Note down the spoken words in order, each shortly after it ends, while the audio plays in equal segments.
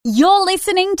You're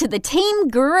listening to the Team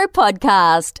Guru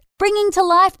Podcast, bringing to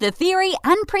life the theory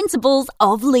and principles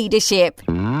of leadership.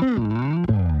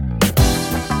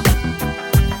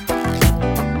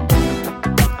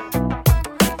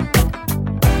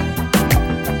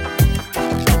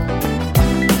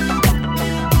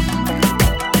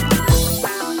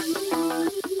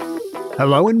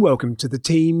 Hello and welcome to the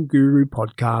Team Guru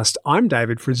Podcast. I'm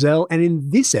David Frizzell, and in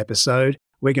this episode,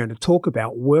 we're going to talk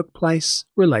about workplace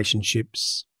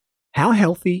relationships. How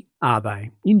healthy are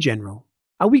they in general?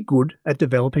 Are we good at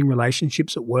developing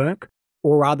relationships at work?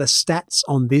 Or are the stats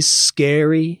on this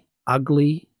scary,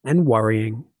 ugly, and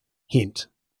worrying? Hint,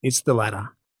 it's the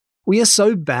latter. We are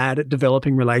so bad at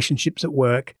developing relationships at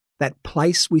work, that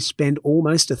place we spend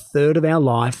almost a third of our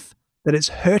life, that it's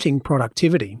hurting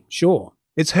productivity, sure.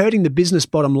 It's hurting the business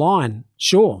bottom line,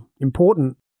 sure,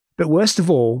 important. But worst of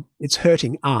all, it's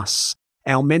hurting us,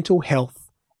 our mental health,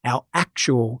 our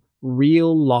actual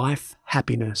real life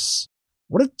happiness.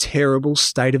 What a terrible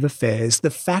state of affairs, the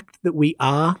fact that we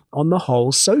are, on the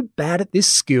whole, so bad at this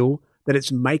skill that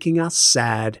it's making us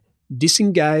sad,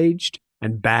 disengaged,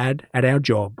 and bad at our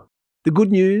job. The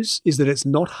good news is that it's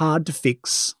not hard to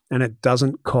fix and it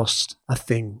doesn't cost a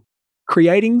thing.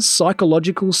 Creating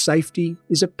psychological safety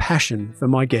is a passion for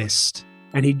my guest,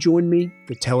 and he joined me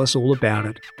to tell us all about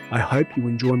it. I hope you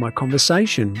enjoy my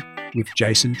conversation with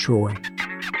Jason Troy.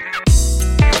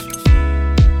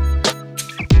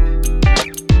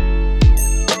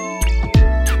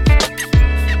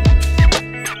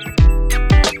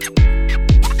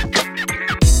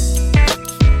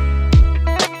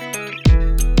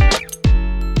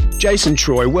 Jason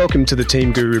Troy, welcome to the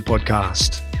Team Guru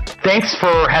Podcast. Thanks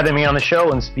for having me on the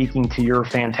show and speaking to your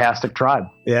fantastic tribe.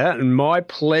 Yeah, and my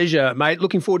pleasure, mate.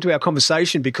 Looking forward to our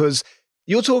conversation because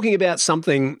you're talking about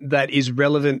something that is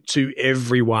relevant to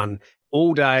everyone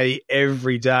all day,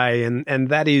 every day, and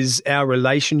that is our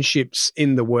relationships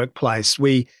in the workplace.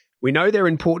 We know they're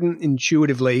important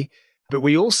intuitively, but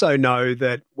we also know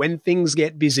that when things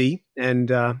get busy,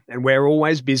 and we're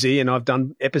always busy, and I've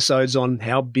done episodes on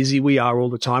how busy we are all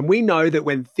the time, we know that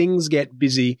when things get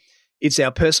busy, it's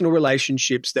our personal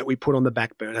relationships that we put on the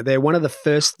back burner. They're one of the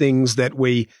first things that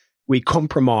we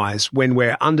compromise when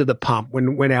we're under the pump,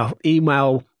 when our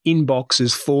email inbox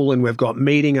is full and we've got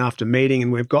meeting after meeting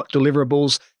and we've got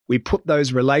deliverables. We put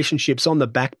those relationships on the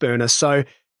back burner. So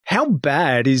how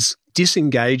bad is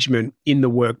disengagement in the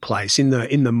workplace, in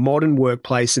the modern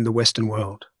workplace in the Western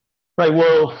world? Right.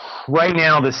 Well, right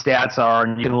now the stats are,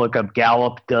 and you can look up,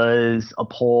 Gallup does a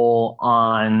poll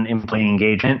on employee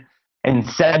engagement, and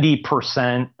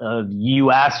 70% of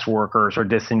U.S. workers are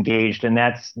disengaged, and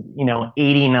that's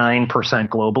 89%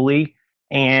 globally.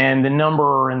 And the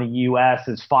number in the U.S.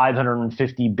 is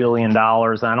 $550 billion. And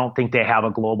I don't think they have a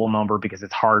global number because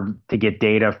it's hard to get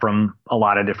data from a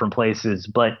lot of different places,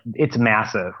 but it's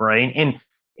massive, right?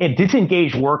 And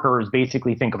disengaged workers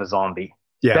basically think of a zombie.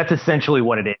 Yeah. That's essentially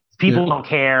what it is. People don't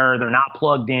care. They're not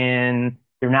plugged in.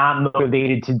 They're not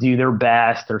motivated to do their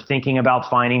best. They're thinking about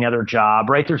finding another job,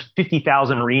 right? There's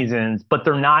 50,000 reasons, but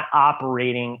they're not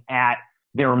operating at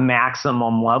their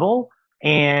maximum level.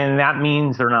 And that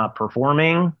means they're not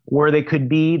performing where they could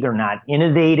be. They're not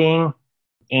innovating.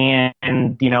 And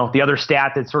the other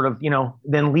stat that sort of,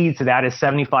 then leads to that is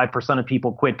 75% of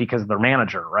people quit because of their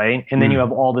manager, right? And then you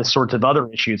have all this sorts of other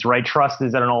issues, right? Trust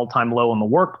is at an all-time low in the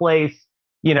workplace.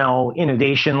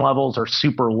 Innovation levels are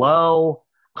super low.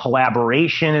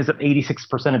 Collaboration is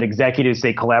 86% of executives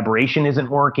say collaboration isn't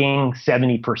working.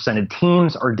 70% of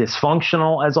teams are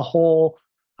dysfunctional as a whole,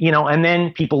 and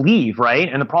then people leave,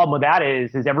 right? And the problem with that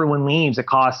is everyone leaves. It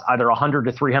costs either 100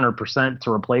 to 300%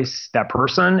 to replace that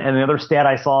person. And the other stat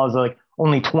I saw is like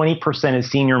only 20% of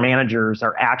senior managers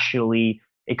are actually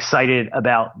excited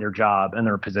about their job and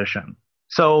their position.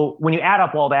 So when you add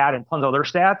up all that and tons of other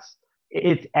stats,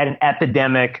 it's at an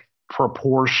epidemic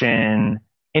proportion.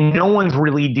 And no one's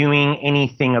really doing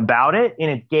anything about it, and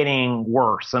it's getting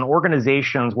worse. And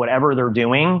organizations, whatever they're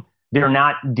doing, they're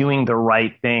not doing the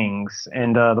right things.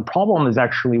 And the problem is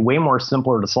actually way more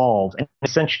simpler to solve and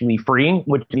essentially free,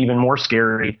 which is even more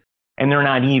scary. And they're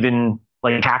not even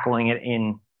tackling it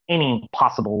in any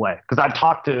possible way. Because I've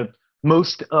talked to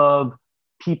most of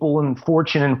people in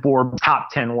Fortune and Forbes top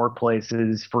 10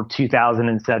 workplaces for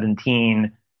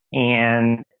 2017,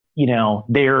 and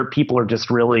their people are just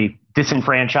really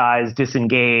disenfranchised,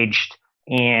 disengaged,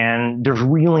 and there's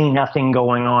really nothing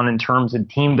going on in terms of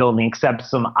team building except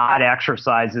some odd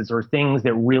exercises or things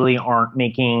that really aren't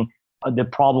making the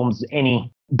problems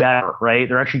any better, right?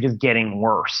 They're actually just getting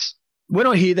worse. When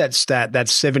I hear that stat, that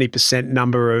 70%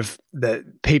 number of the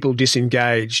people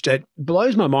disengaged, it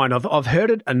blows my mind. I've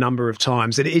heard it a number of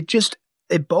times. It just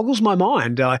it boggles my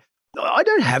mind. I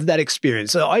don't have that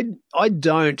experience. I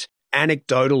don't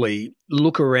anecdotally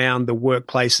look around the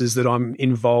workplaces that I'm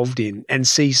involved in and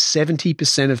see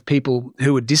 70% of people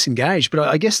who are disengaged. But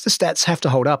I guess the stats have to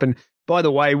hold up. And by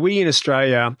the way, we in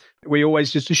Australia, we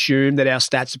always just assume that our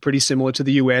stats are pretty similar to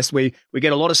the US. We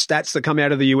get a lot of stats that come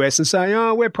out of the US and say,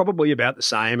 oh, we're probably about the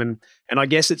same. And I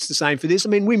guess it's the same for this. I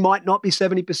mean, we might not be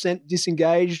 70%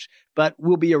 disengaged, but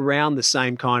we'll be around the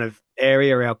same kind of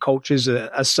area. Our cultures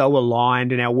are so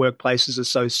aligned and our workplaces are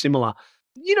so similar.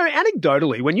 You know,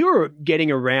 anecdotally, when you're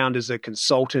getting around as a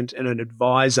consultant and an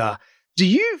advisor, do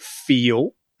you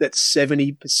feel that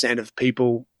 70% of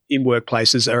people in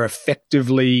workplaces are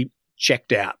effectively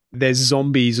checked out? There's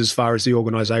zombies as far as the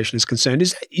organization is concerned.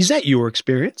 Is that your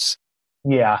experience?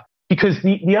 Yeah, because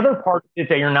the other part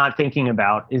that you're not thinking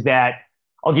about is that,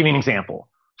 I'll give you an example.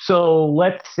 So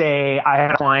let's say I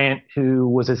had a client who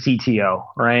was a CTO,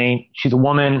 right? She's a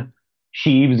woman.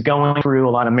 She was going through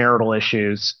a lot of marital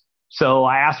issues. So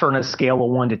I asked her on a scale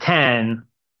of 1 to 10,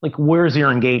 like, where's your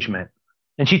engagement?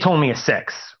 And she told me a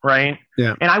 6, right?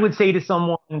 Yeah. And I would say to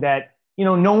someone that, you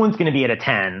know, no one's going to be at a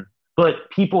 10, but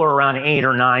people are around 8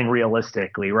 or 9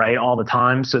 realistically, right? All the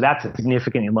time. So that's a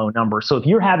significantly low number. So if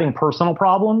you're having personal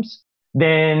problems,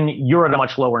 then you're at a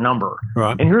much lower number.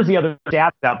 Right. And here's the other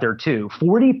stats out there too.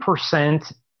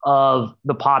 40% of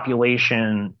the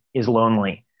population is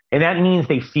lonely. And that means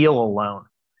they feel alone.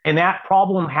 And that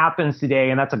problem happens today,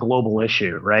 and that's a global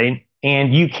issue, right?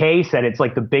 And UK said it's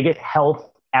like the biggest health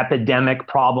epidemic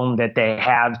problem that they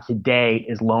have today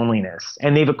is loneliness.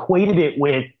 And they've equated it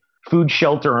with food,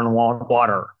 shelter, and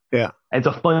water. Yeah. It's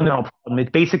a fundamental problem.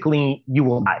 It's basically you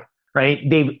will die, right?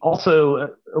 They've also,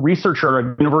 a researcher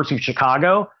at the University of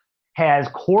Chicago has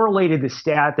correlated the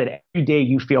stat that every day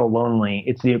you feel lonely,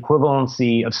 it's the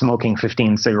equivalency of smoking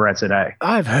 15 cigarettes a day.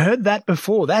 I've heard that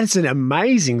before. That's an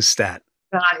amazing stat.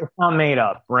 It's not made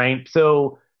up, right?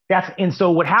 So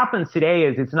so what happens today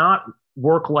is it's not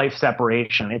work-life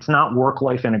separation. It's not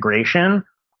work-life integration.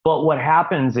 But what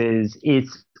happens is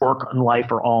it's work and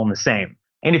life are all in the same.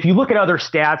 And if you look at other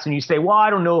stats and you say, well, I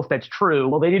don't know if that's true.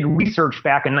 Well, they did research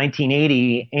back in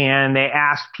 1980 and they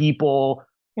asked people,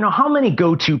 you know, how many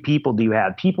go-to people do you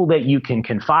have? People that you can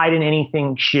confide in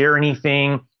anything, share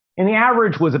anything. And the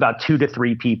average was about 2 to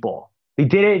 3 people. They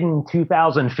did it in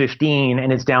 2015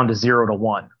 and it's down to 0 to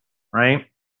 1, right?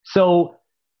 So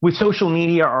with social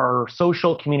media, our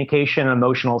social communication and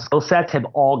emotional skill sets have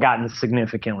all gotten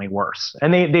significantly worse.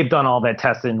 And they've done all that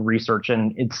testing and research,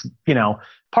 and it's, you know,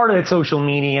 part of it social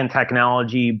media and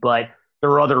technology, but there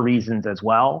are other reasons as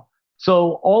well.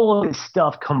 So all of this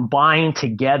stuff combined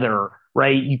together,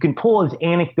 right? You can pull as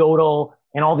anecdotal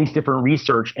and all these different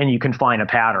research and you can find a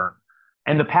pattern.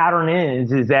 And the pattern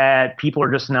is that people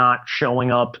are just not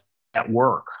showing up at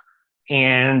work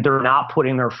and they're not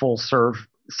putting their full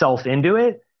self into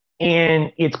it.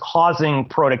 And it's causing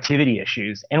productivity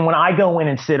issues. And when I go in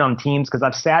and sit on teams, because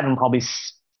I've sat in probably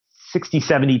 60,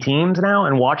 70 teams now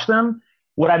and watched them,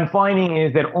 what I'm finding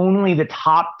is that only the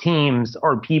top teams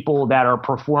are people that are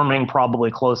performing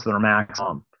probably close to their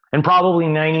maximum. And probably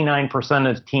 99%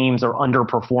 of teams are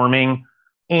underperforming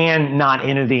and not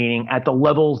innovating at the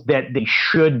levels that they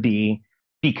should be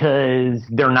because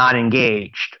they're not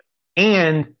engaged.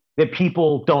 And that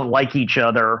people don't like each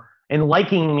other. And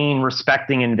liking mean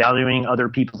respecting and valuing other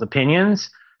people's opinions.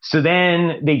 So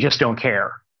then they just don't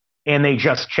care and they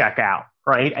just check out,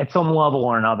 right? At some level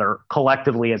or another,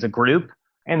 collectively as a group.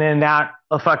 And then that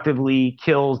effectively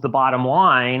kills the bottom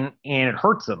line and it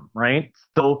hurts them, right?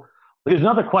 So there's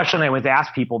another question I always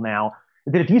ask people now,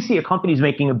 is that if you see a company's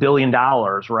making $1 billion,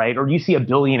 right? Or you see a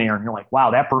billionaire and you're like,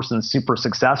 wow, that person's super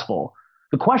successful.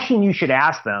 The question you should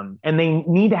ask them, and they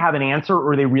need to have an answer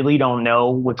or they really don't know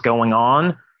what's going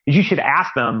on, is you should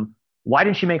ask them, why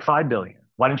didn't you make 5 billion?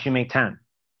 Why didn't you make 10?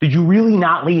 Did you really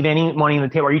not leave any money on the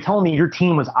table? Are you telling me your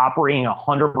team was operating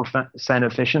 100%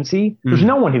 efficiency? There's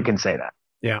no one who can say that.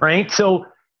 Yeah. Right. So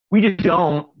we just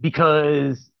don't,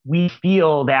 because we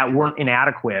feel that we're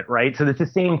inadequate. Right. So it's the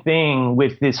same thing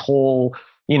with this whole,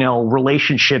 you know,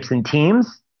 relationships and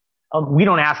teams. We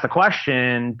don't ask the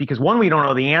question because, one, we don't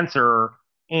know the answer,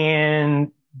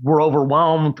 and we're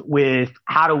overwhelmed with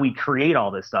how do we create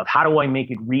all this stuff? How do I make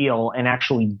it real and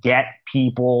actually get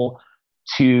people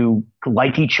to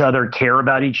like each other, care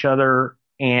about each other,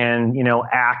 and, you know,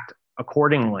 act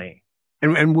accordingly?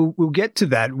 And we'll get to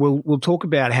that. We'll talk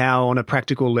about how on a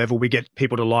practical level we get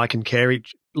people to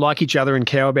like each other and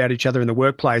care about each other in the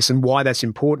workplace and why that's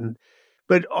important.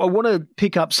 But I want to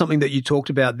pick up something that you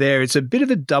talked about there. It's a bit of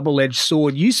a double-edged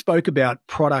sword. You spoke about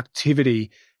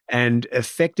productivity and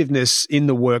effectiveness in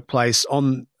the workplace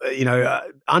on,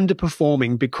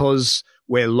 underperforming because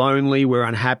we're lonely, we're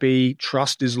unhappy,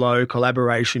 trust is low,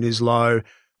 collaboration is low,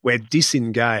 we're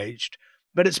disengaged.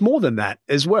 But it's more than that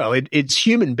as well. It's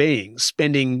human beings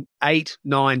spending 8,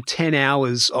 9, 10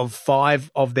 hours of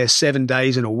 5 of their 7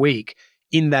 days in a week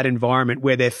in that environment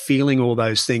where they're feeling all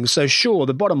those things. So sure,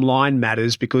 the bottom line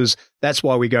matters because that's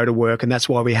why we go to work and that's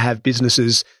why we have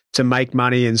businesses to make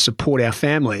money and support our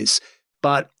families.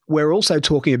 But we're also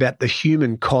talking about the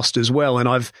human cost as well. And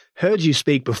I've heard you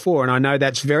speak before, and I know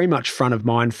that's very much front of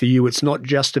mind for you. It's not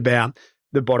just about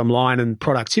the bottom line and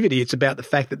productivity. It's about the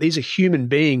fact that these are human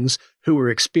beings who are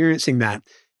experiencing that.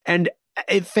 And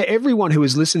for everyone who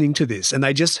is listening to this and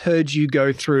they just heard you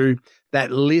go through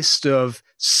that list of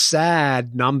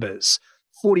sad numbers,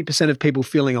 40% of people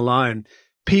feeling alone,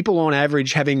 people on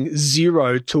average having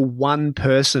 0 to 1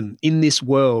 person in this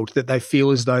world that they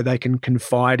feel as though they can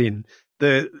confide in,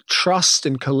 the trust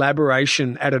and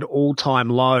collaboration at an all-time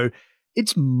low.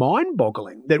 It's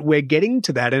mind-boggling that we're getting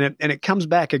to that. And it comes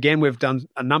back, again, we've done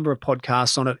a number of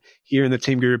podcasts on it here in the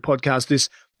Team Guru podcast,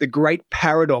 the great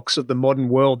paradox of the modern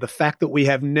world, the fact that we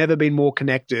have never been more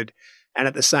connected and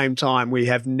at the same time we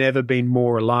have never been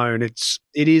more alone.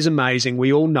 It is amazing.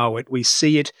 We all know it. We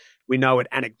see it. We know it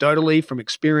anecdotally from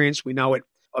experience. We know it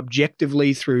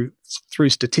objectively through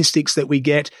statistics that we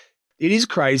get. It is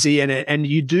crazy, and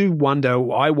you do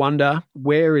wonder, I wonder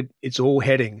where it's all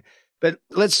heading. But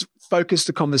let's focus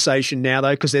the conversation now,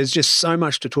 though, because there's just so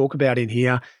much to talk about in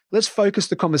here. Let's focus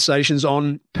the conversations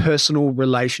on personal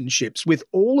relationships. With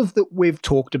all of that we've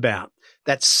talked about,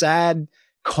 that sad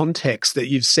context that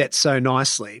you've set so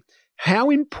nicely, how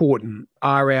important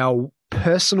are our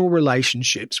personal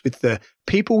relationships with the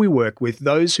people we work with,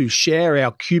 those who share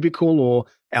our cubicle or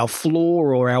our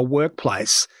floor or our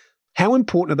workplace? How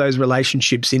important are those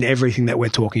relationships in everything that we're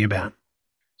talking about?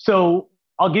 So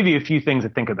I'll give you a few things to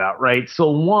think about, right?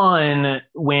 So one,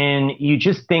 when you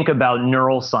just think about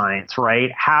neuroscience,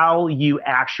 right, how you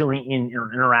actually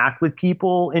interact with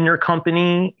people in your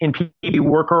company and people you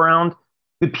work around,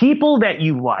 the people that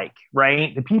you like,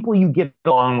 right, the people you get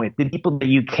along with, the people that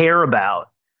you care about,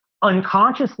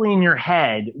 unconsciously in your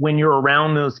head, when you're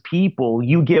around those people,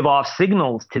 you give off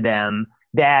signals to them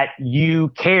that you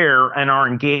care and are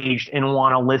engaged and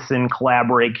want to listen,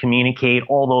 collaborate, communicate,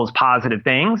 all those positive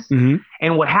things. Mm-hmm.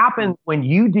 And what happens when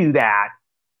you do that,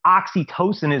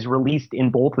 oxytocin is released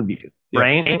in both of you,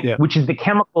 right? Yeah. Which is the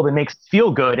chemical that makes us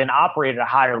feel good and operate at a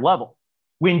higher level.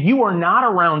 When you are not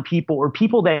around people or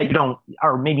people that you don't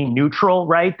are maybe neutral,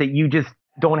 right? That you just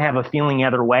don't have a feeling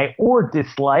either way or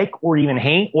dislike or even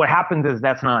hate, what happens is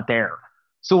that's not there.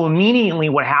 So immediately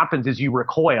what happens is you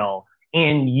recoil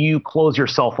and you close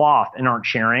yourself off and aren't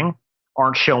sharing,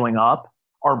 aren't showing up,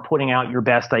 aren't putting out your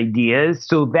best ideas.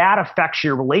 So that affects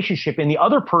your relationship. And the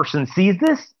other person sees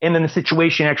this, and then the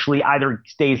situation actually either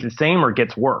stays the same or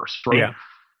gets worse, right? Yeah.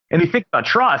 And you think about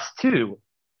trust too.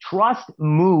 Trust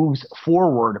moves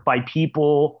forward by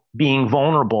people being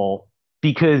vulnerable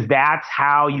because that's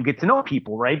how you get to know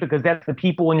people, right? Because that's the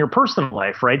people in your personal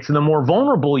life, right? So the more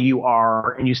vulnerable you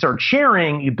are and you start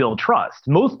sharing, you build trust.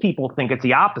 Most people think it's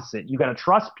the opposite. You got to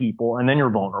trust people and then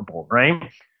you're vulnerable, right?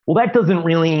 Well, that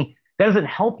doesn't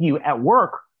help you at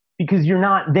work because you're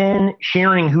not then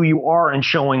sharing who you are and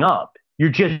showing up. You're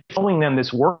just showing them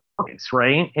this workplace,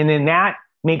 right? And then that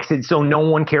makes it so no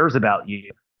one cares about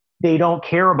you. They don't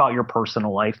care about your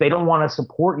personal life. They don't want to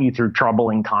support you through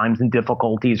troubling times and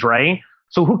difficulties, right?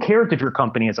 So who cares if your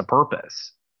company has a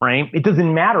purpose, right? It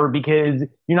doesn't matter because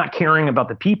you're not caring about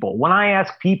the people. When I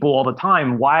ask people all the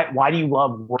time, why do you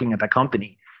love working at the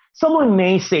company? Someone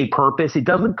may say purpose. It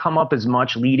doesn't come up as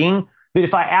much leading. But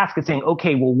if I ask it saying,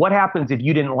 okay, well, what happens if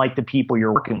you didn't like the people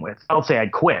you're working with? I'll say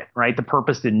I'd quit, right? The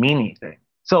purpose didn't mean anything.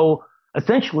 So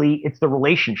essentially, it's the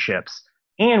relationships.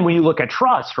 And when you look at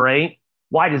trust, right?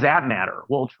 Why does that matter?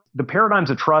 Well, the paradigms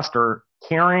of trust are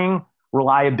caring,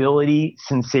 reliability,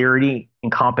 sincerity,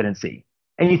 and competency.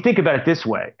 And you think about it this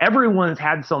way. Everyone's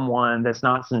had someone that's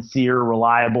not sincere,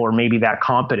 reliable, or maybe that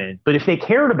competent. But if they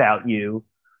cared about you,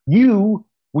 you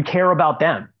would care about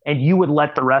them and you would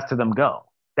let the rest of them go.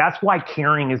 That's why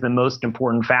caring is the most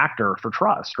important factor for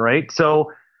trust, right?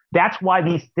 So that's why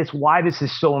this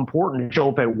is so important to show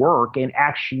up at work and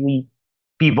actually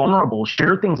be vulnerable,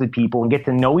 share things with people, and get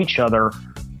to know each other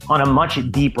on a much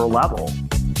deeper level.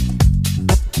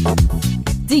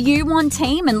 Do you want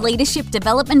team and leadership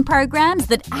development programs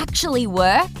that actually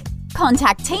work?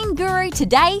 Contact Team Guru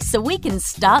today so we can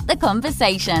start the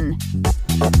conversation.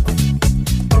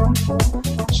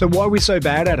 So why are we so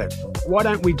bad at it? Why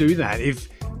don't we do that? If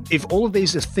if all of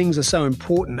these things are so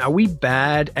important, are we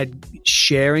bad at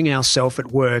sharing ourselves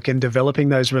at work and developing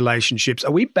those relationships?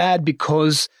 Are we bad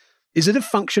because is it a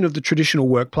function of the traditional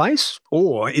workplace,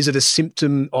 or is it a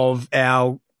symptom of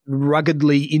our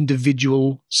ruggedly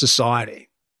individual society?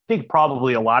 I think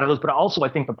probably a lot of those, but also I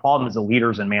think the problem is the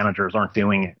leaders and managers aren't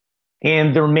doing it.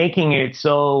 And they're making it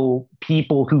so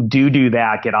people who do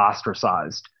that get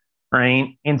ostracized,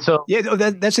 right? And so... Yeah,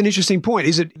 that's an interesting point.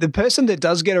 Is it the person that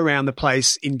does get around the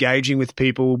place, engaging with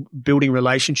people, building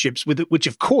relationships with it, which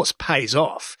of course pays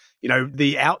off? You know,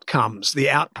 the outcomes, the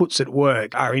outputs at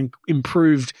work are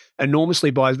improved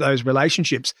enormously by those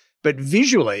relationships. But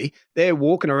visually, they're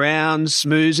walking around,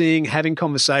 smoozing, having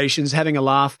conversations, having a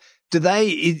laugh.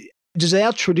 Does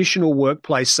our traditional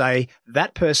workplace say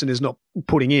that person is not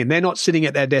putting in? They're not sitting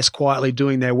at their desk quietly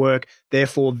doing their work,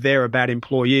 therefore they're a bad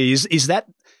employee. Is that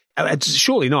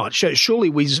surely not? Surely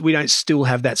we don't still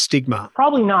have that stigma.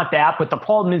 Probably not that, but the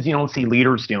problem is you don't see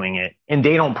leaders doing it and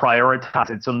they don't prioritize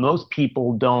it. So most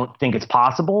people don't think it's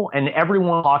possible. And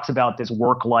everyone talks about this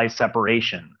work-life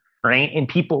separation, right? And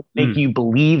people make you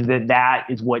believe that that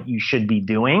is what you should be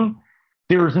doing.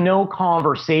 There's no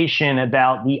conversation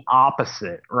about the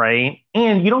opposite, right?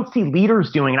 And you don't see leaders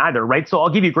doing it either, right? So I'll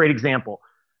give you a great example.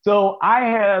 So I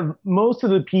have most of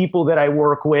the people that I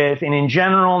work with, and in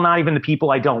general, not even the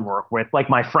people I don't work with, like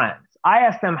my friends. I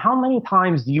ask them, how many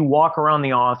times do you walk around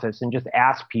the office and just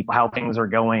ask people how things are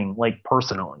going, like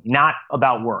personally, not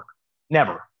about work?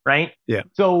 Never, right? Yeah.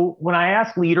 So when I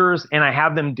ask leaders and I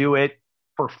have them do it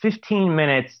for 15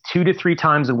 minutes, 2 to 3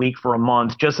 times a week for a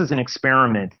month, just as an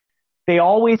experiment, they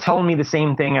always tell me the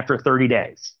same thing after 30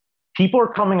 days. People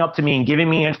are coming up to me and giving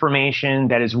me information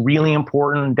that is really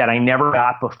important that I never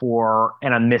got before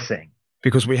and I'm missing.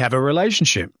 Because we have a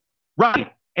relationship.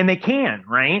 Right. And they can,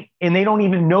 right? And they don't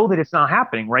even know that it's not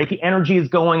happening, right? The energy is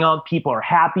going up. People are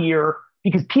happier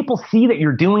because people see that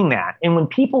you're doing that. And when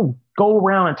people go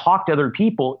around and talk to other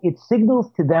people, it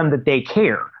signals to them that they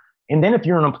care. And then if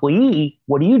you're an employee,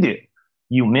 what do?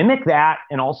 You mimic that,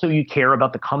 and also you care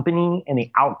about the company and the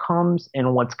outcomes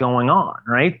and what's going on,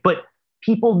 right? But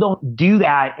people don't do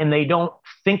that, and they don't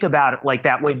think about it like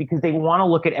that way because they want to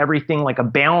look at everything like a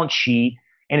balance sheet,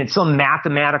 and it's some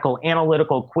mathematical,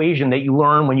 analytical equation that you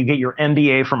learn when you get your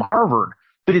MBA from Harvard.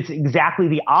 But it's exactly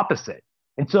the opposite.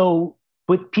 And so,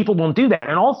 but people won't do that.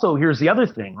 And also, here's the other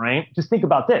thing, right? Just think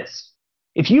about this.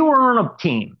 If you were on a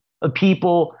team of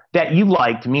people that you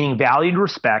liked, meaning valued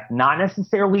respect, not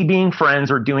necessarily being friends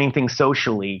or doing things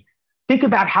socially, think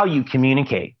about how you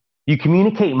communicate. You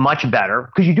communicate much better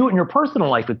because you do it in your personal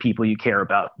life with people you care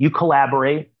about. You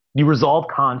collaborate, you resolve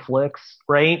conflicts,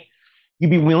 right?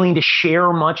 You'd be willing to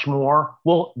share much more.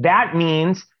 Well, that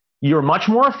means you're much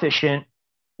more efficient,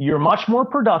 you're much more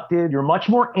productive, you're much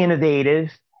more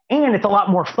innovative, and it's a lot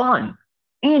more fun.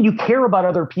 And you care about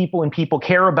other people and people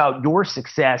care about your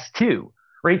success too.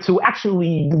 Right. So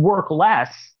actually you work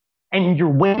less and you're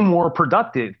way more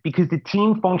productive because the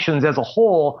team functions as a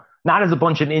whole, not as a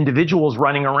bunch of individuals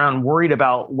running around worried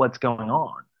about what's going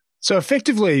on. So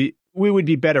effectively, we would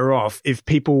be better off if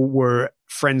people were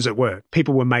friends at work.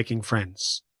 People were making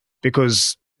friends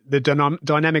because the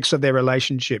dynamics of their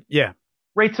relationship. Yeah.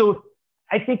 Right. So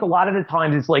I think a lot of the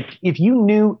times it's like if you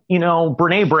knew,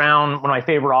 Brene Brown, one of my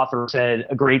favorite authors, said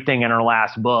a great thing in her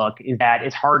last book is that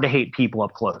it's hard to hate people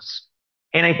up close.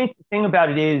 And I think the thing about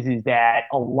it is that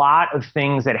a lot of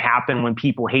things that happen when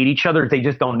people hate each other, they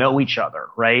just don't know each other,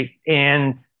 right?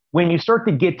 And when you start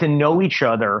to get to know each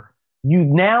other, you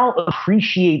now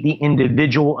appreciate the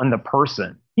individual and the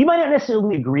person. You might not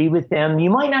necessarily agree with them.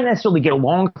 You might not necessarily get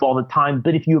along with all the time,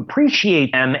 but if you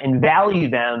appreciate them and value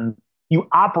them, you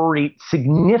operate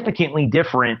significantly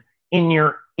different in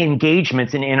your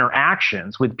engagements and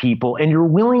interactions with people, and you're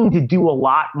willing to do a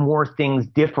lot more things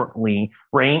differently,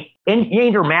 right? And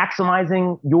you're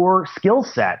maximizing your skill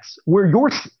sets where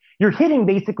you're hitting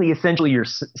basically essentially your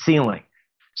ceiling.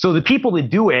 So the people that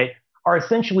do it are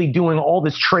essentially doing all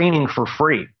this training for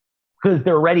free because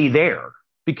they're already there,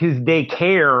 because they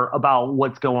care about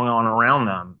what's going on around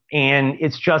them. And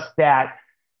it's just that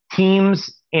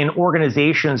teams and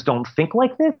organizations don't think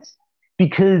like this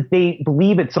because they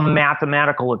believe it's some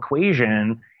mathematical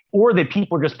equation, or that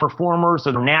people are just performers,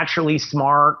 or they're naturally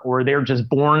smart, or they're just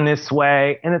born this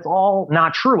way. And it's all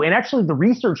not true. And actually the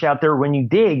research out there, when you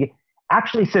dig,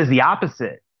 actually says the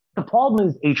opposite. The problem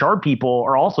is HR people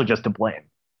are also just to blame.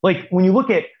 Like when you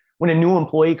look at when a new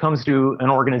employee comes to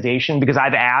an organization, because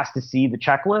I've asked to see the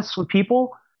checklists with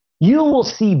people, you will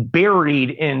see buried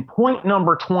in point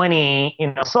number 20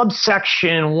 in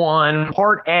subsection 1,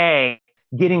 part A,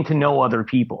 getting to know other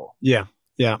people. Yeah.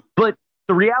 Yeah. But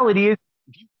the reality is,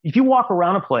 if you if you walk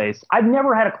around a place, I've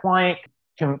never had a client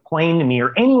complain to me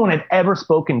or anyone I've ever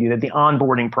spoken to that the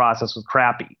onboarding process was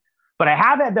crappy. But I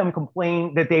have had them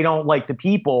complain that they don't like the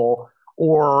people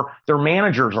or their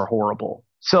managers are horrible.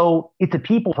 So it's a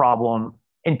people problem,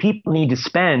 and people need to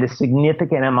spend a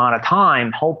significant amount of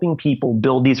time helping people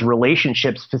build these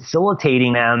relationships,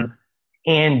 facilitating them,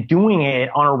 and doing it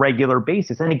on a regular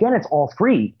basis. And again, it's all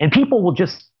free, and people will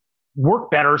just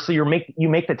work better. So you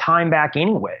make the time back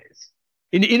anyways.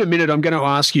 In a minute, I'm going to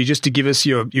ask you just to give us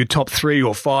your top 3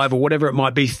 or 5 or whatever it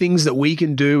might be, things that we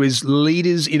can do as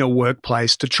leaders in a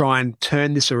workplace to try and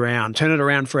turn this around, turn it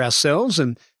around for ourselves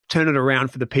and turn it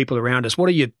around for the people around us. What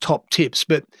are your top tips?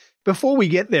 But before we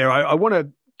get there, I want to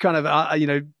kind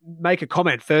of, make a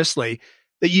comment firstly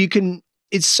that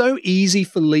it's so easy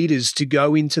for leaders to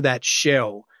go into that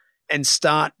shell and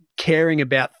start caring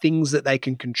about things that they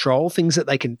can control, things that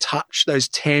they can touch, those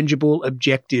tangible,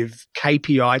 objective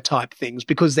KPI type things,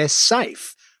 because they're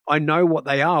safe. I know what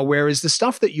they are. Whereas the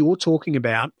stuff that you're talking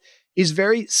about is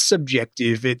very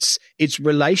subjective. It's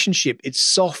relationship. It's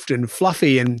soft and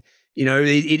fluffy, and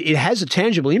it has a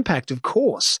tangible impact, of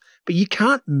course, but you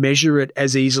can't measure it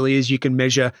as easily as you can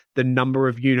measure the number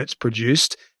of units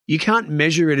produced. You can't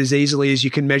measure it as easily as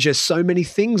you can measure so many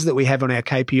things that we have on our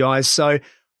KPIs. So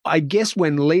I guess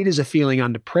when leaders are feeling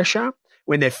under pressure,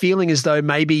 when they're feeling as though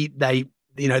maybe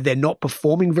they're not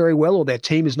performing very well or their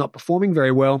team is not performing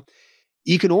very well,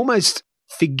 you can almost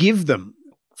forgive them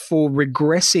for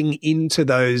regressing into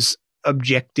those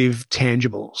objective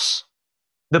tangibles.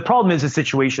 The problem is the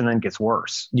situation then gets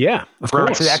worse. Yeah, of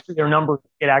course. So actually their numbers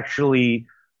get actually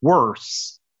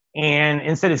worse. And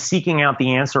instead of seeking out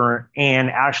the answer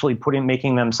and actually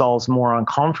making themselves more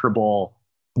uncomfortable,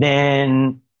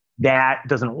 then that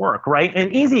doesn't work, right?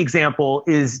 An easy example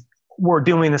is we're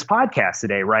doing this podcast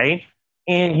today, right?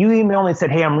 And you emailed me and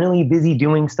said, hey, I'm really busy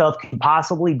doing stuff. Can you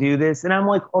possibly do this? And I'm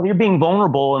like, oh, you're being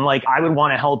vulnerable. And like, I would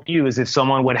want to help you as if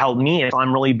someone would help me if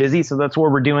I'm really busy. So that's where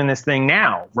we're doing this thing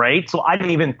now, right? So I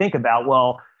didn't even think about,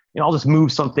 I'll just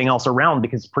move something else around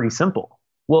because it's pretty simple.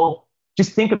 Well,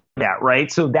 just think of that,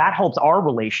 right? So that helps our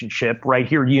relationship right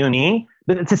here, you and me.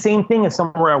 But it's the same thing as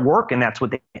somewhere at work, and that's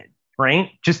what they did.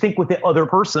 Right? Just think what the other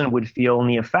person would feel in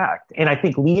the effect. And I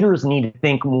think leaders need to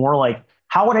think more like,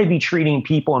 how would I be treating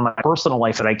people in my personal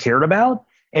life that I cared about?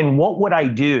 And what would I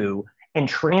do and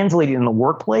translate it in the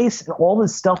workplace? And all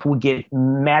this stuff would get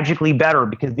magically better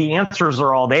because the answers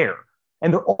are all there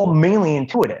and they're all mainly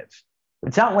intuitive.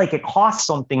 It's not like it costs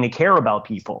something to care about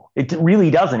people. It really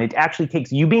doesn't. It actually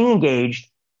takes you being engaged,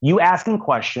 you asking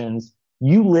questions,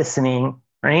 you listening,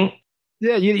 right?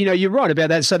 Yeah, you're right about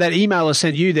that. So that email I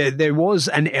sent you, there was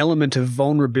an element of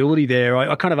vulnerability there.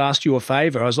 I kind of asked you a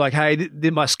favor. I was like, hey,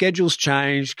 my schedule's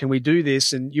changed. Can we do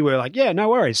this? And you were like, yeah, no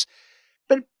worries.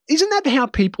 But isn't that how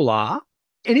people are?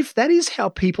 And if that is how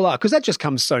people are, because that just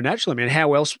comes so naturally.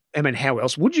 How else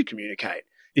would you communicate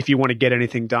if you want to get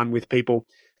anything done with people?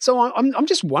 So I'm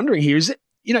just wondering here, is it,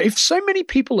 if so many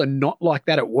people are not like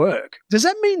that at work, does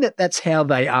that mean that that's how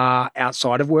they are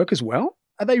outside of work as well?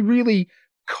 Are they really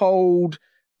cold,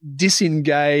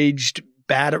 disengaged,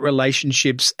 bad at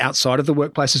relationships outside of the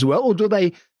workplace as well? Or do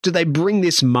they bring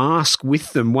this mask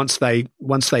with them once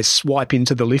they swipe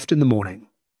into the lift in the morning?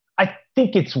 I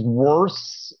think it's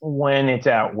worse when it's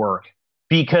at work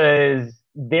because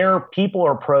people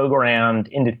are programmed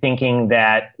into thinking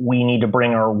that we need to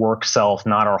bring our work self,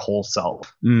 not our whole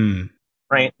self.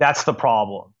 Right? That's the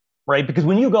problem, right? Because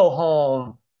when you go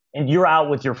home and you're out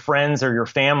with your friends or your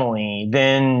family,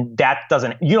 then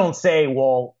you don't say,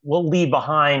 well, we'll leave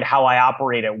behind how I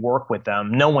operate at work with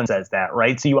them. No one says that,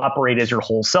 right? So you operate as your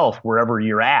whole self wherever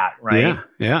you're at, right?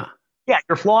 Yeah. Yeah,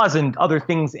 your flaws and other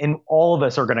things in all of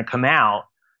us are going to come out,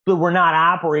 but we're not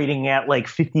operating at like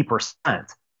 50%.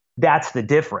 That's the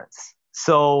difference.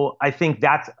 So I think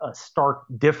that's a stark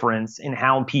difference in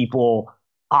how people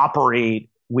operate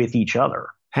with each other.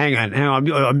 Hang on.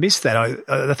 I missed that.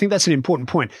 I think that's an important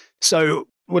point. So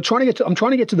I'm trying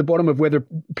to get to the bottom of whether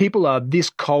people are this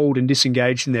cold and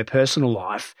disengaged in their personal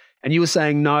life. And you were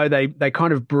saying no, they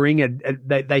kind of bring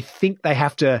they think they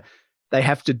have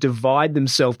to divide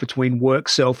themselves between work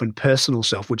self and personal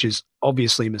self, which is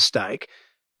obviously a mistake.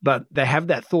 But they have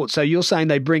that thought. So you're saying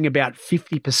they bring about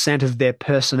 50% of their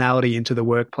personality into the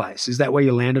workplace. Is that where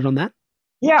you landed on that?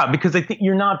 Yeah, because I think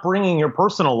you're not bringing your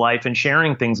personal life and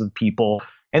sharing things with people.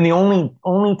 And the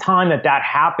only time that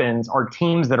happens are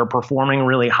teams that are performing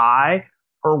really high,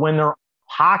 or when there are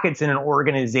pockets in an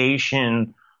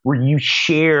organization where you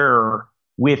share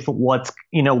with what's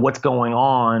going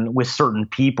on with certain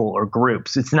people or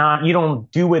groups. It's not, you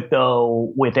don't do it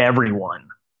though with everyone.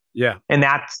 Yeah. And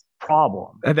that's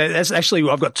problem. That's actually,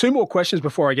 I've got two more questions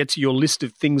before I get to your list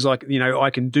of things I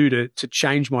can do to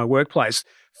change my workplace.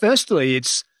 Firstly,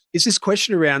 it's this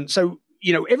question around, so,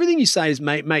 everything you say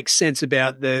makes sense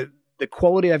about the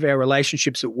quality of our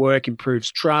relationships at work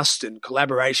improves trust and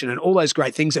collaboration and all those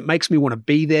great things. It makes me want to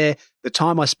be there. The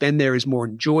time I spend there is more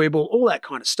enjoyable, all that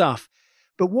kind of stuff.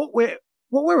 But what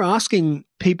we're asking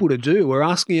people to do, we're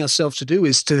asking ourselves to do,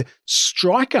 is to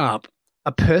strike up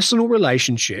a personal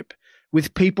relationship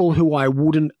with people who I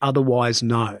wouldn't otherwise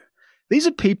know. These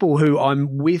are people who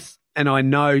I'm with and I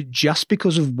know just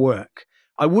because of work.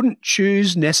 I wouldn't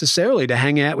choose necessarily to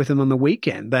hang out with them on the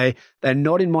weekend. They're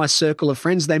not in my circle of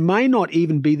friends. They may not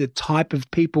even be the type of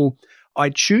people I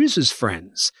choose as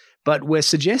friends. But we're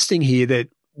suggesting here that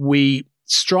we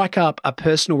strike up a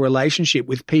personal relationship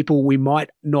with people we might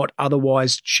not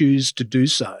otherwise choose to do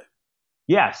so.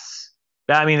 Yes.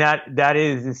 I mean, that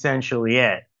is essentially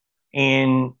it.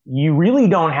 And you really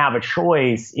don't have a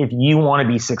choice if you want to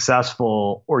be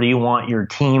successful or do you want your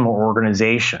team or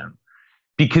organization,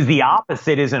 because the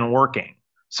opposite isn't working.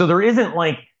 So there isn't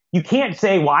you can't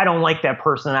say, well, I don't like that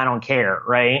person, I don't care,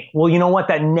 right? Well, you know what?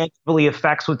 That negatively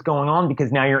affects what's going on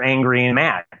because now you're angry and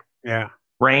mad. Yeah.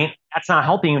 Right? That's not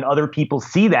helping you, and other people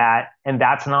see that, and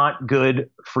that's not good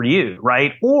for you,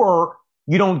 right? Or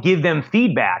you don't give them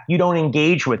feedback. You don't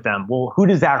engage with them. Well, who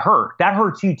does that hurt? That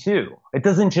hurts you too. It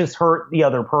doesn't just hurt the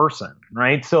other person,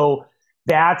 right? So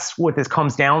that's what this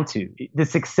comes down to. The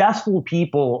successful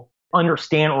people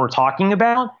understand what we're talking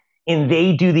about, and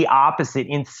they do the opposite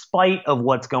in spite of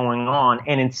what's going on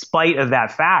and in spite of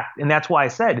that fact. And that's why I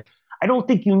said, I don't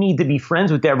think you need to be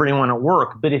friends with everyone at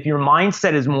work, but if your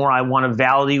mindset is more, I want to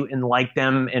value and like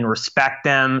them and respect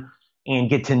them and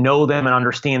get to know them and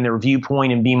understand their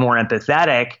viewpoint and be more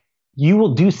empathetic, you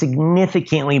will do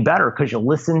significantly better because you'll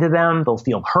listen to them, they'll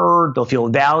feel heard, they'll feel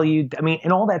valued. I mean,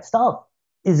 and all that stuff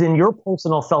is in your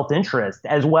personal self-interest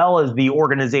as well as the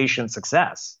organization's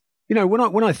success.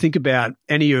 When I think about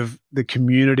any of the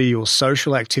community or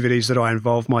social activities that I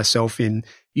involve myself in,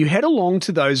 you head along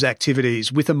to those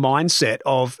activities with a mindset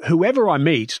of whoever I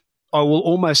meet, I will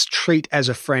almost treat as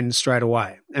a friend straight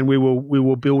away, and we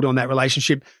will build on that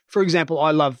relationship. For example,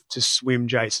 I love to swim,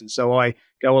 Jason, so I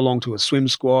go along to a swim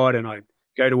squad and I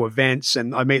go to events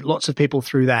and I meet lots of people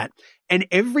through that. And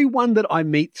everyone that I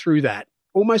meet through that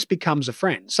almost becomes a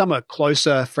friend. Some are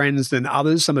closer friends than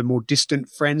others, some are more distant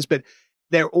friends, but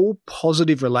they're all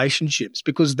positive relationships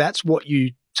because that's what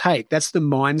you take. That's the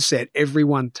mindset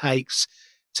everyone takes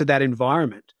to that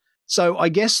environment. So I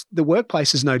guess the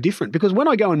workplace is no different because when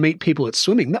I go and meet people at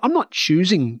swimming, I'm not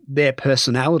choosing their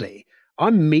personality.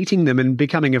 I'm meeting them and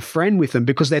becoming a friend with them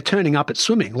because they're turning up at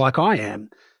swimming like I am.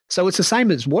 So it's the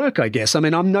same as work, I guess. I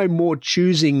mean, I'm no more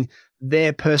choosing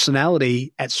their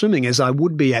personality at swimming as I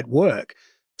would be at work.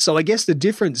 So I guess the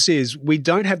difference is we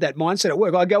don't have that mindset at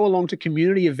work. I go along to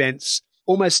community events.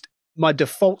 Almost my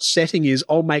default setting is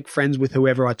I'll make friends with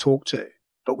whoever I talk to,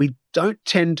 but we don't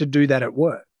tend to do that at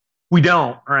work. We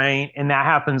don't, right? And that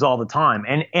happens all the time.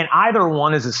 And either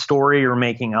one is a story you're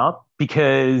making up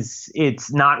because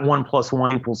it's not 1 +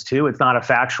 1 = 2. It's not a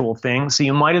factual thing. So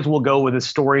you might as well go with a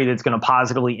story that's going to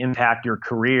positively impact your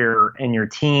career and your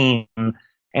team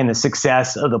and the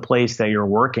success of the place that you're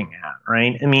working at,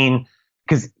 right? I mean,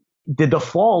 because the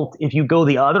default, if you go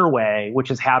the other way,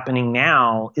 which is happening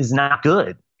now, is not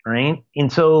good, right?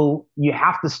 And so you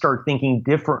have to start thinking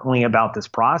differently about this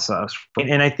process.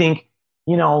 And I think,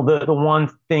 the one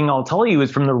thing I'll tell you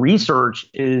is from the research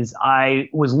is I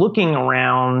was looking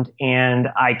around and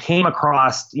I came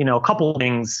across, a couple of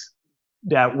things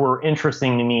that were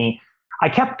interesting to me. I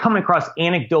kept coming across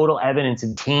anecdotal evidence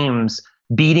of teams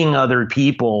beating other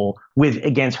people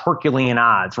against Herculean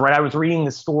odds, right? I was reading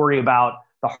the story about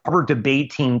the Harvard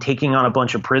debate team taking on a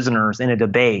bunch of prisoners in a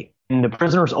debate. And the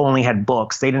prisoners only had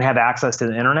books. They didn't have access to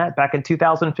the internet back in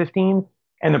 2015.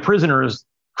 And the prisoners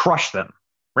crushed them,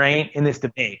 right, in this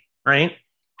debate, right?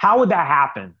 How would that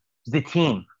happen? The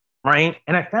team, right?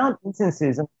 And I found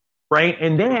instances, right?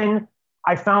 And then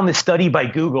I found this study by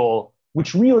Google,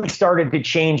 which really started to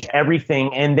change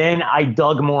everything. And then I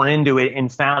dug more into it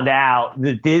and found out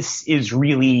that this is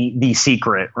really the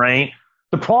secret, right?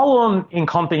 The problem in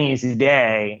companies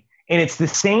today, and it's the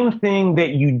same thing that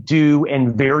you do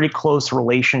in very close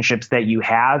relationships that you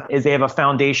have, is they have a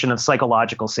foundation of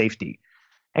psychological safety.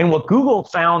 And what Google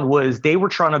found was they were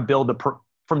trying to build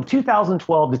from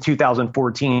 2012 to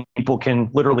 2014, people can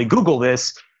literally Google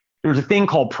this. There's a thing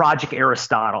called Project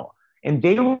Aristotle. And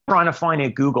they were trying to find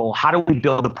at Google, how do we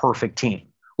build a perfect team?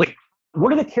 Like,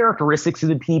 what are the characteristics of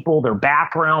the people, their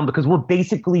background? Because we're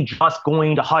basically just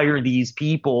going to hire these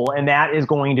people, and that is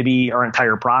going to be our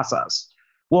entire process,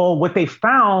 Well, what they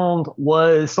found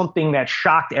was something that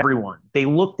shocked everyone. They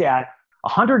looked at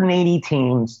 180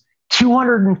 teams,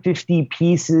 250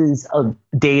 pieces of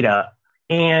data,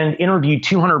 and interviewed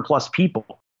 200 plus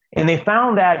people. And they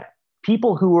found that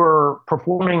people who were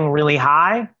performing really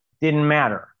high didn't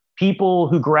matter. People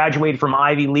who graduated from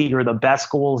Ivy League or the best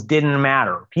schools didn't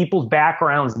matter. People's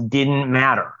backgrounds didn't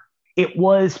matter. It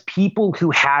was people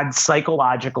who had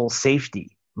psychological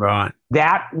safety. Right.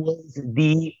 That was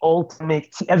the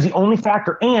ultimate, that was the only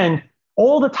factor. And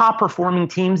all the top performing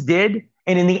teams did.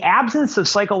 And in the absence of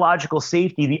psychological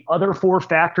safety, the other four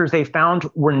factors they found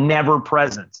were never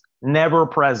present,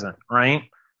 right?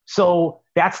 So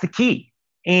that's the key.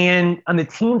 And on the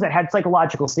teams that had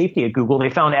psychological safety at Google, they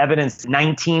found evidence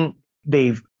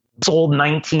they've sold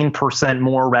 19%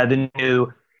 more revenue.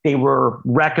 They were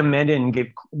recommended and get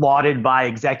lauded by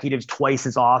executives twice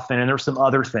as often. And there's some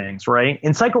other things, right?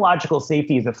 And psychological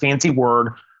safety is a fancy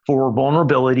word for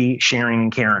vulnerability, sharing,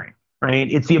 and caring,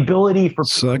 right? It's the ability for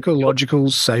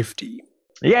psychological safety.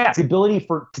 Yeah, it's the ability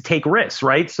to take risks,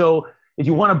 right? So if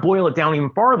you want to boil it down even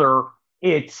farther,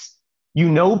 it's,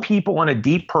 people on a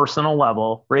deep personal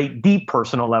level, right? Deep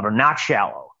personal level, not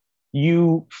shallow.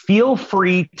 You feel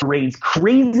free to raise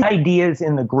crazy ideas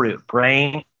in the group,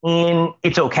 right? And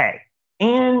it's okay.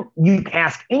 And you can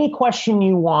ask any question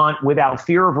you want without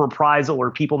fear of reprisal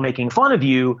or people making fun of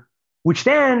you, which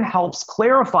then helps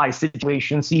clarify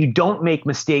situations so you don't make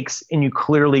mistakes and you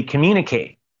clearly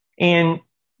communicate. And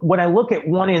when I look at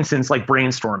one instance like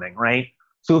brainstorming, right?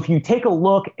 So if you take a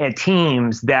look at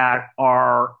teams that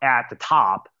are at the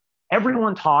top,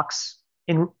 everyone talks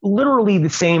in literally the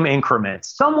same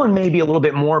increments. Someone may be a little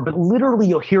bit more, but literally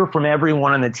you'll hear from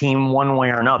everyone on the team one way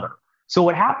or another. So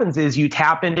what happens is you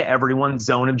tap into everyone's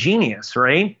zone of genius,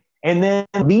 right? And then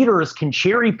leaders can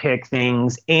cherry pick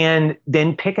things and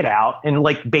then pick it out, and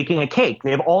like baking a cake.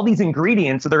 They have all these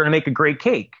ingredients, so they're going to make a great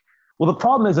cake. Well, the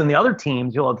problem is in the other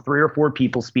teams, you'll have 3 or 4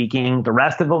 people speaking. The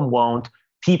rest of them won't.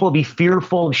 People will be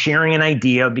fearful of sharing an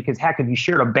idea because, heck, if you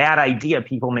shared a bad idea,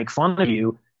 people make fun of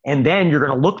you. And then you're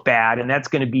going to look bad, and that's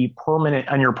going to be permanent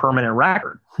on your permanent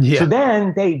record. Yeah. So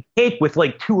then they take with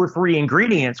like 2 or 3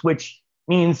 ingredients, which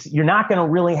means you're not going to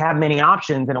really have many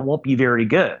options and it won't be very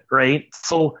good, right?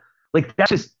 So like that's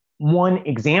just one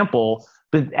example,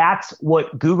 but that's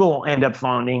what Google ended up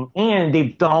finding. And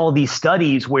they've done all of these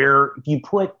studies where if you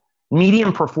put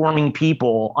medium performing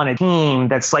people on a team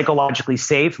that's psychologically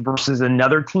safe versus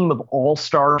another team of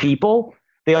all-star people,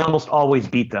 they almost always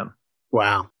beat them.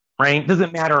 Wow. Right?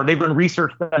 Doesn't matter. They've done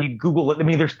research study, Google it. I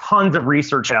mean, there's tons of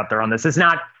research out there on this. It's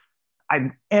not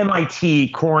MIT,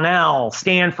 Cornell,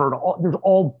 Stanford, there's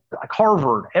all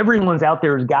Harvard. Everyone's out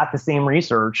there has got the same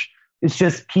research. It's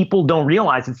just people don't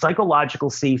realize it's psychological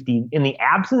safety. In the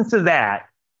absence of that,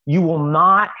 you will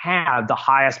not have the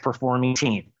highest performing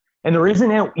team. And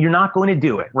you're not going to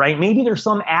do it, right? Maybe there's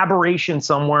some aberration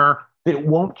somewhere that it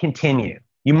won't continue.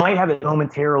 You might have it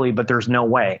momentarily, but there's no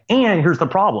way. And here's the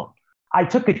problem. I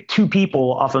took 2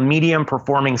 people off a medium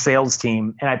performing sales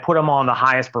team and I put them on the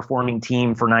highest performing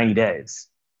team for 90 days.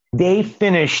 They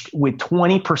finished with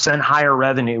 20% higher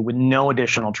revenue with no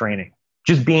additional training,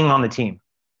 just being on the team,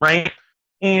 right?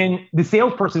 And the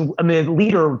salesperson, the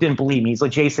leader didn't believe me. He's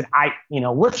like, Jason,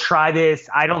 let's try this.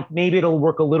 Maybe it'll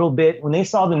work a little bit. When they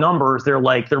saw the numbers, they're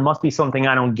like, there must be something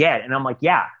I don't get. And I'm like,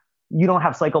 yeah, you don't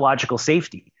have psychological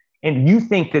safety. And you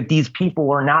think that these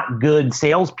people are not good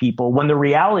salespeople when the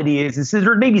reality is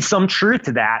there may be some truth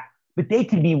to that, but they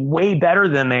could be way better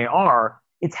than they are.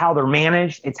 It's how they're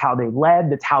managed. It's how they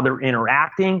led. That's how they're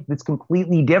interacting. That's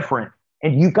completely different.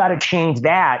 And you've got to change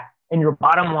that and your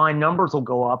bottom line numbers will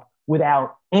go up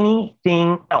without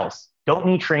anything else. Don't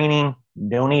need training.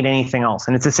 Don't need anything else.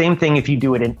 And it's the same thing if you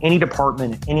do it in any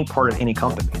department, any part of any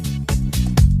company.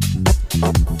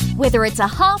 Whether it's a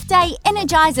half-day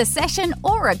Energizer session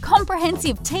or a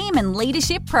comprehensive team and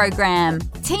leadership program,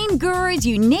 Team Guru's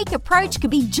unique approach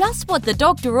could be just what the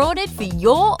doctor ordered for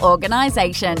your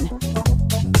organisation.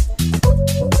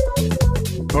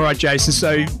 All right, Jason.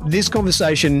 So this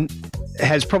conversation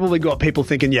has probably got people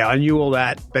thinking, yeah, I knew all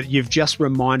that, but you've just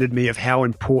reminded me of how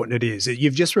important it is.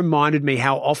 You've just reminded me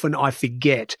how often I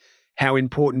forget how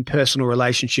important personal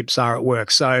relationships are at work.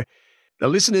 So the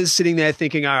listeners sitting there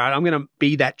thinking, all right, I'm going to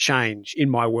be that change in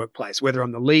my workplace, whether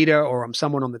I'm the leader or I'm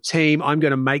someone on the team, I'm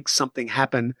going to make something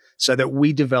happen so that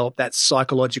we develop that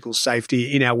psychological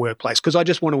safety in our workplace because I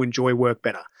just want to enjoy work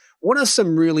better. What are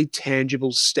some really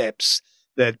tangible steps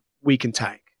that we can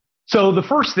take? So the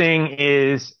first thing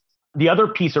is the other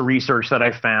piece of research that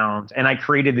I found, and I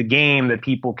created the game that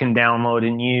people can download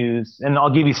and use, and I'll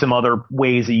give you some other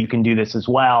ways that you can do this as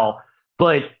well.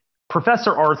 But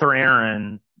Professor Arthur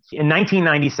Aaron In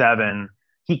 1997,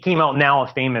 he came out, now a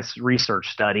famous research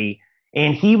study,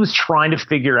 and he was trying to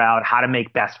figure out how to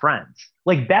make best friends.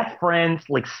 Like best friends,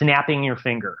 like snapping your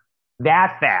finger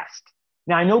that fast.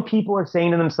 Now, I know people are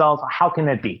saying to themselves, how can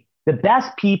that be? The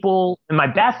best people and my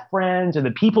best friends are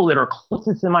the people that are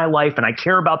closest in my life and I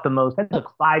care about the most. That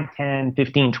took 5, 10,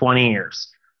 15, 20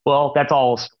 years. Well, that's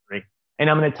all a story. And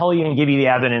I'm going to tell you and give you the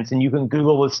evidence, and you can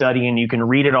Google the study and you can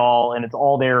read it all, and it's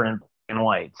all there in black and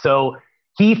white. So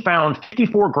he found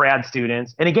 54 grad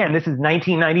students. And again, this is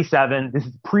 1997. This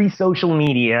is pre-social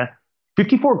media.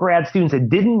 54 grad students that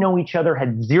didn't know each other,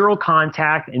 had zero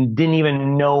contact, and didn't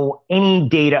even know any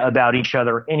data about each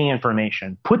other, any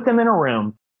information. Put them in a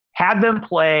room, had them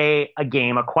play a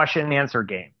game, a question and answer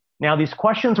game. Now, these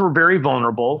questions were very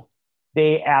vulnerable.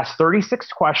 They asked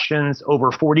 36 questions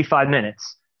over 45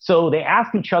 minutes. So they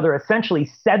asked each other essentially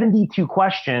 72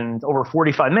 questions over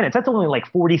 45 minutes. That's only like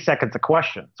 40 seconds a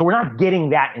question. So we're not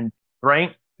getting that in,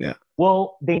 right? Yeah.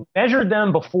 Well, they measured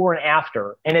them before and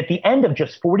after. And at the end of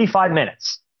just 45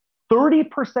 minutes,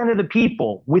 30% of the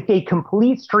people with a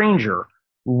complete stranger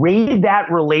rated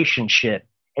that relationship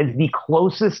as the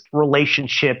closest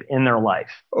relationship in their life.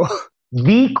 Oh.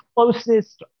 The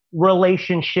closest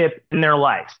relationship in their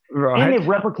life. Right. And they've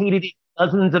replicated it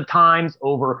dozens of times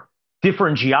over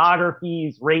different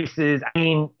geographies, races. I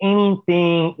mean,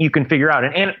 anything you can figure out.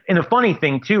 And the funny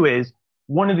thing, too, is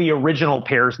one of the original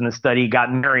pairs in the study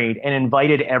got married and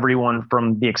invited everyone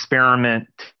from the experiment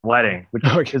to the wedding,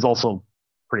 which is also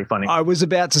pretty funny. I was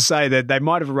about to say that they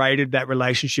might have rated that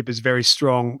relationship as very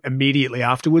strong immediately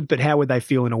afterward, but how would they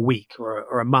feel in a week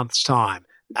or a month's time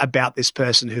about this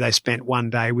person who they spent one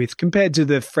day with compared to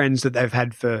the friends that they've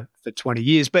had for 20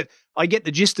 years? But I get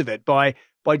the gist of it by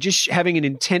just having an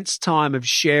intense time of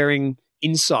sharing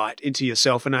insight into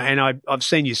yourself. And I've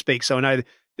seen you speak, so I know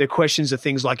the questions are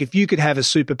things like, if you could have a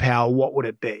superpower, what would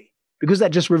it be? Because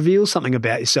that just reveals something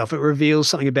about yourself. It reveals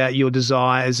something about your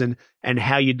desires and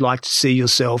how you'd like to see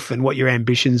yourself and what your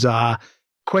ambitions are.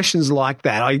 Questions like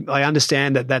that. I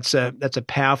understand that that's a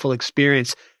powerful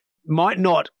experience. Might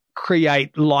not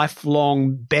create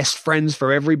lifelong best friends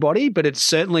for everybody, but it's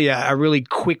certainly a really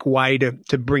quick way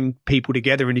to bring people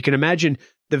together. And you can imagine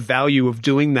the value of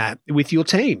doing that with your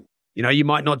team. You know, you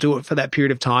might not do it for that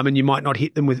period of time and you might not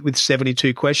hit them with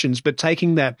 72 questions, but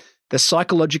taking the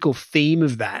psychological theme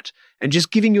of that and just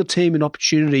giving your team an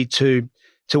opportunity to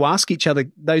ask each other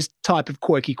those type of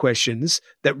quirky questions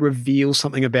that reveal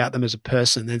something about them as a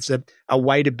person. It's a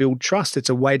way to build trust. It's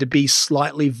a way to be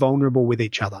slightly vulnerable with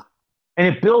each other. And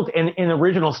it built, in the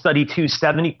original study too,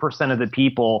 70% of the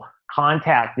people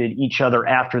contacted each other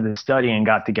after the study and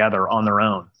got together on their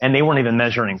own. And they weren't even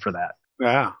measuring for that.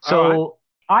 Wow. So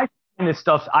I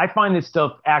find this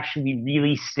stuff actually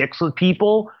really sticks with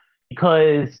people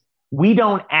because we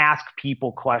don't ask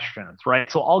people questions,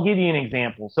 right? So I'll give you an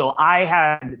example. So I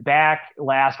had back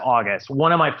last August,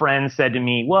 one of my friends said to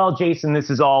me, well, Jason, this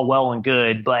is all well and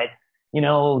good, but you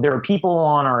know, there are people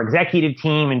on our executive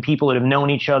team and people that have known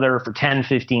each other for 10,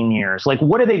 15 years. Like,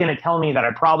 what are they going to tell me that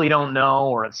I probably don't know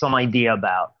or have some idea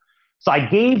about? So I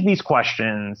gave these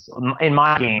questions in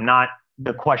my game, not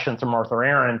the questions from Arthur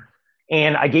Aaron.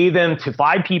 And I gave them to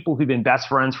 5 people who've been best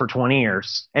friends for 20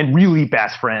 years and really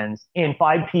best friends, and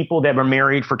 5 people that were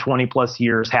married for 20 plus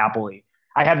years happily.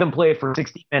 I had them play it for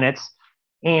 60 minutes.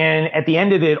 And at the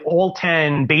end of it, all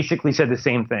 10 basically said the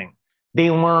same thing. They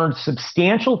learned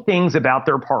substantial things about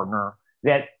their partner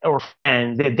that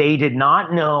they did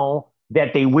not know,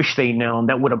 that they wish they'd known,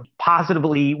 that would have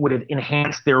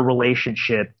enhanced their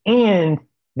relationship. And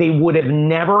they would have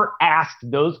never asked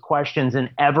those questions and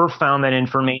ever found that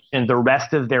information the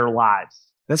rest of their lives.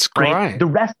 That's great. Right? The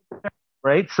rest of their,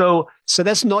 right? So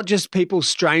that's not just people,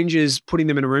 strangers, putting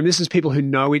them in a room. This is people who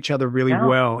know each other really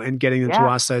well and getting them to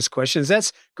ask those questions.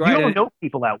 That's great. You don't know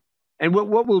people that well. And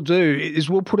what we'll do is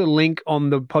we'll put a link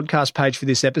on the podcast page for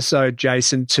this episode,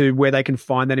 Jason, to where they can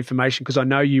find that information, because I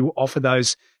know you offer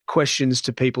those questions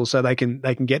to people so they can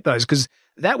get those, because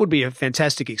that would be a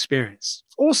fantastic experience.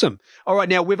 Awesome. All right,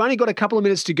 now we've only got a couple of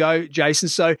minutes to go, Jason,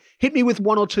 so hit me with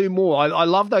one or two more. I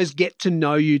love those get to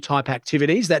know you type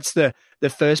activities. That's the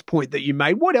first point that you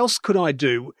made. What else could I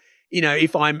do, you know,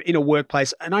 if I'm in a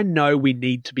workplace and I know we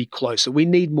need to be closer, we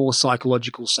need more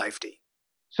psychological safety?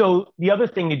 So the other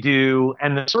thing to do,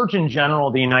 and the Surgeon General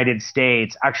of the United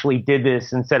States actually did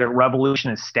this and said at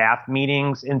Revolutionist staff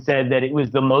meetings, and said that it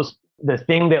was the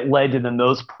thing that led to the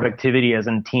most productivity as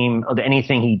a team of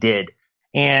anything he did.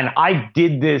 And I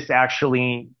did this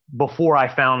actually before I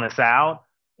found this out.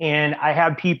 And I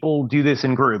have people do this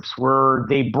in groups where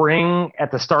they bring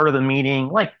at the start of the meeting,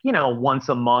 like, you know, once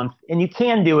a month, and you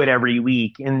can do it every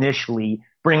week initially,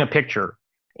 bring a picture.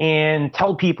 and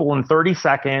tell people in 30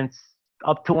 seconds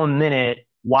up to a minute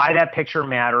why that picture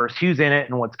matters, who's in it,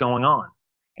 and what's going on.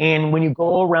 And when you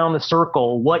go around the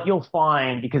circle, what you'll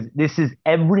find, because this is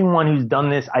everyone who's done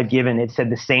this I've given, it said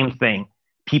the same thing.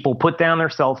 People put down their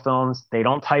cell phones. They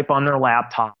don't type on their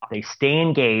laptop. They stay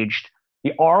engaged.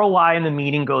 The ROI in the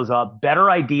meeting goes up. Better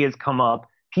ideas come up.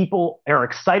 People are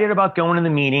excited about going to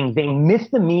the meeting. They miss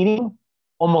the meeting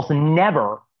almost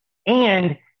never.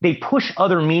 And they push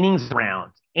other meetings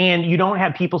around. And you don't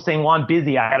have people saying, well, I'm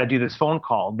busy. I got to do this phone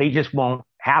call. They just won't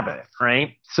have it,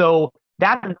 right? So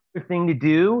that's another thing to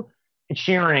do, is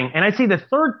sharing. And I'd say the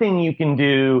third thing you can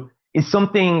do is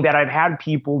something that I've had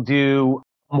people do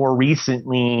more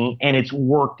recently, and it's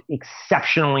worked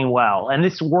exceptionally well. And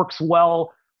this works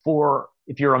well for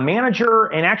if you're a manager,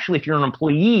 and actually if you're an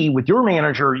employee with your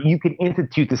manager, you could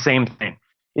institute the same thing,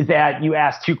 is that you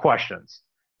ask 2 questions.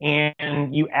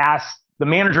 And you ask, the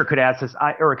manager could ask this,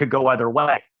 or it could go either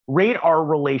way. Rate our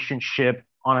relationship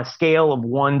on a scale of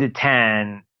 1 to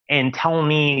 10 and tell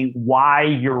me why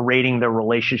you're rating the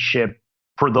relationship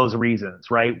for those reasons,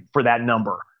 right? For that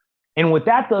number. And what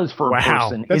that does for a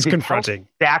person that's is confronting.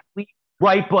 Exactly.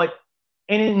 Right.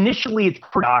 And initially it's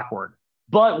pretty awkward,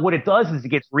 but what it does is it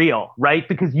gets real, right?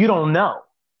 Because you don't know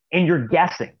and you're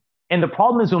guessing. And the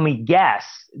problem is when we guess,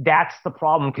 that's the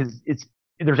problem, because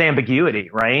there's ambiguity,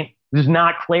 right? There's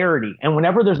not clarity. And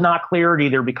whenever there's not clarity,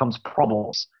 there becomes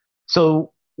problems.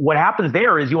 So what happens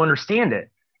there is you understand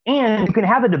it. And you can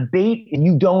have a debate and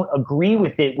you don't agree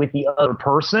with it with the other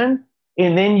person.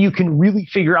 And then you can really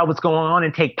figure out what's going on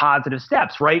and take positive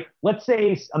steps, right? Let's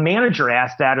say a manager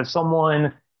asks that of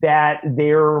someone that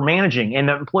they're managing, and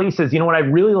the employee says, you know what,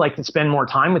 I'd really like to spend more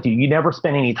time with you. You never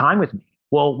spend any time with me.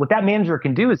 Well, what that manager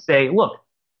can do is say, look,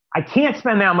 I can't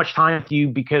spend that much time with you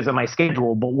because of my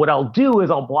schedule, but what I'll do is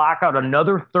I'll block out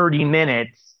another 30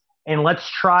 minutes and let's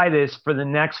try this for the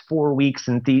next 4 weeks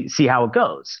and see how it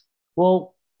goes.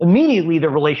 Well, immediately the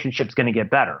relationship's going to get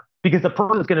better because the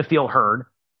person is going to feel heard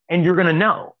and you're going to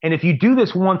know. And if you do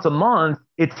this once a month,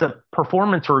 it's a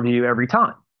performance review every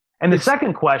time. And the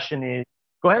second question is,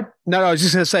 go ahead. No, I was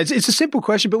just going to say, it's a simple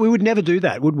question, but we would never do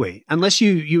that, would we? Unless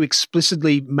you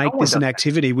explicitly make this an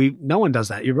activity. No one does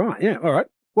that. You're right. Yeah. All right.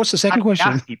 What's the second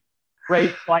question? People,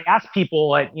 right. So I ask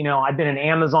people, I've been in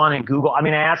Amazon and Google. I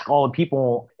mean, I ask all the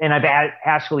people, and I've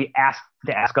actually asked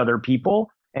to ask other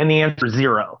people, and the answer is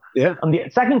 0. Yeah. The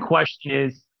second question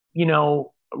is,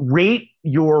 rate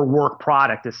your work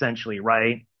product essentially,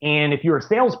 right? And if you're a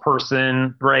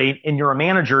salesperson, right, and you're a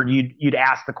manager, you'd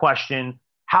ask the question,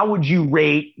 how would you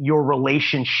rate your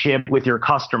relationship with your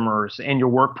customers and your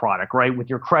work product, right? With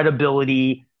your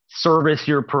credibility, service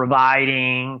you're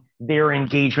providing, their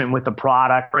engagement with the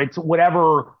product, right? So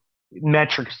whatever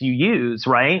metrics you use,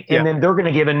 right? Yeah. And then they're going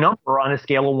to give a number on a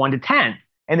scale of 1 to 10.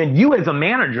 And then you as a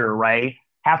manager, right,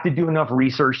 have to do enough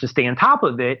research to stay on top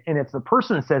of it. And if the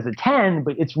person says a 10,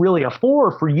 but it's really a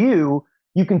 4 for you,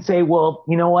 you can say, well,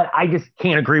 you know what? I just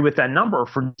can't agree with that number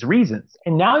for these reasons.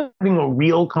 And now you're having a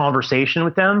real conversation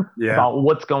with them about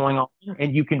what's going on,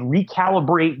 and you can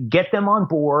recalibrate, get them on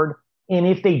board. And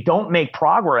if they don't make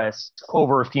progress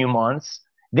over a few months,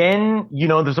 then,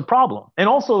 there's a problem. And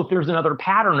also if there's another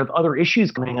pattern of other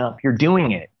issues coming up, you're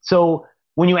doing it. So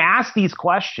when you ask these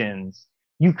questions,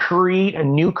 you create a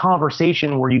new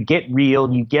conversation where you get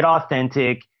real, you get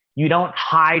authentic, you don't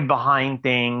hide behind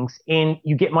things, and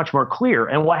you get much more clear.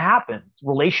 And what happens?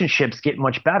 Relationships get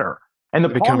much better. And the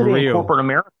problem in corporate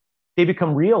America, they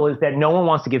become real, is that no one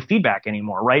wants to give feedback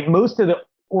anymore, right? Most of the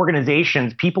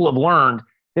organizations, people have learned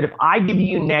that if I give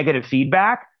you negative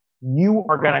feedback, you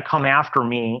are going to come after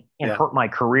me and hurt my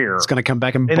career. It's going to come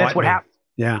back and bite that's what happens.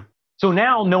 Yeah. So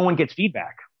now no one gets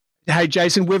feedback. Hey,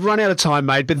 Jason, we've run out of time,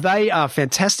 mate, but they are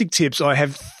fantastic tips. I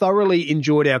have thoroughly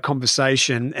enjoyed our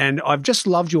conversation, and I've just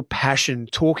loved your passion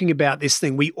talking about this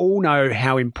thing. We all know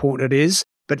how important it is,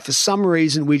 but for some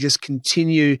reason, we just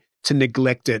continue to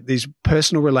neglect it, these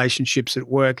personal relationships at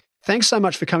work. Thanks so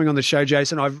much for coming on the show,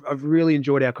 Jason. I've really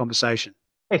enjoyed our conversation.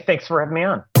 Hey, thanks for having me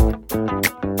on.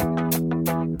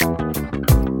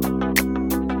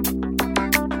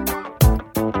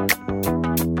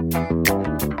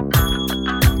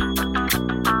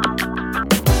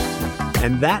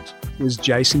 And that was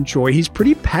Jason Choi. He's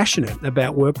pretty passionate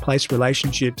about workplace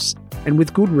relationships, and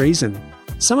with good reason.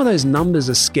 Some of those numbers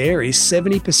are scary.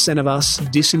 70% of us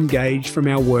disengage from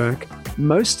our work.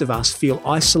 Most of us feel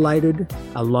isolated,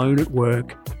 alone at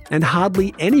work, and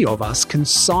hardly any of us can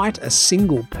cite a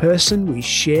single person we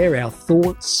share our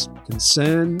thoughts,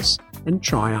 concerns, and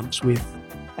triumphs with.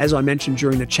 As I mentioned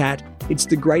during the chat, it's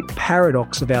the great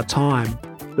paradox of our time.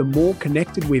 The more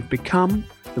connected we've become,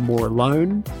 the more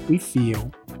alone we feel.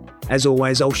 As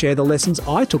always, I'll share the lessons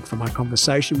I took from my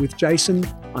conversation with Jason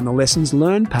on the Lessons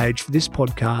Learned page for this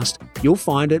podcast. You'll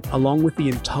find it along with the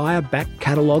entire back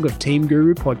catalogue of Team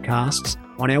Guru podcasts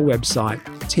on our website,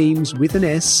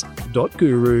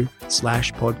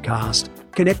 teamswithans.guru/podcast.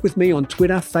 Connect with me on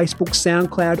Twitter, Facebook,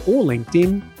 SoundCloud, or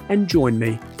LinkedIn, and join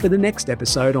me for the next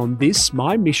episode on this,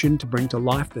 my mission to bring to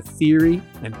life the theory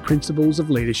and principles of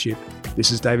leadership.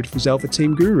 This is David Frizzell for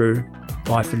Team Guru.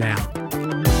 Bye for now.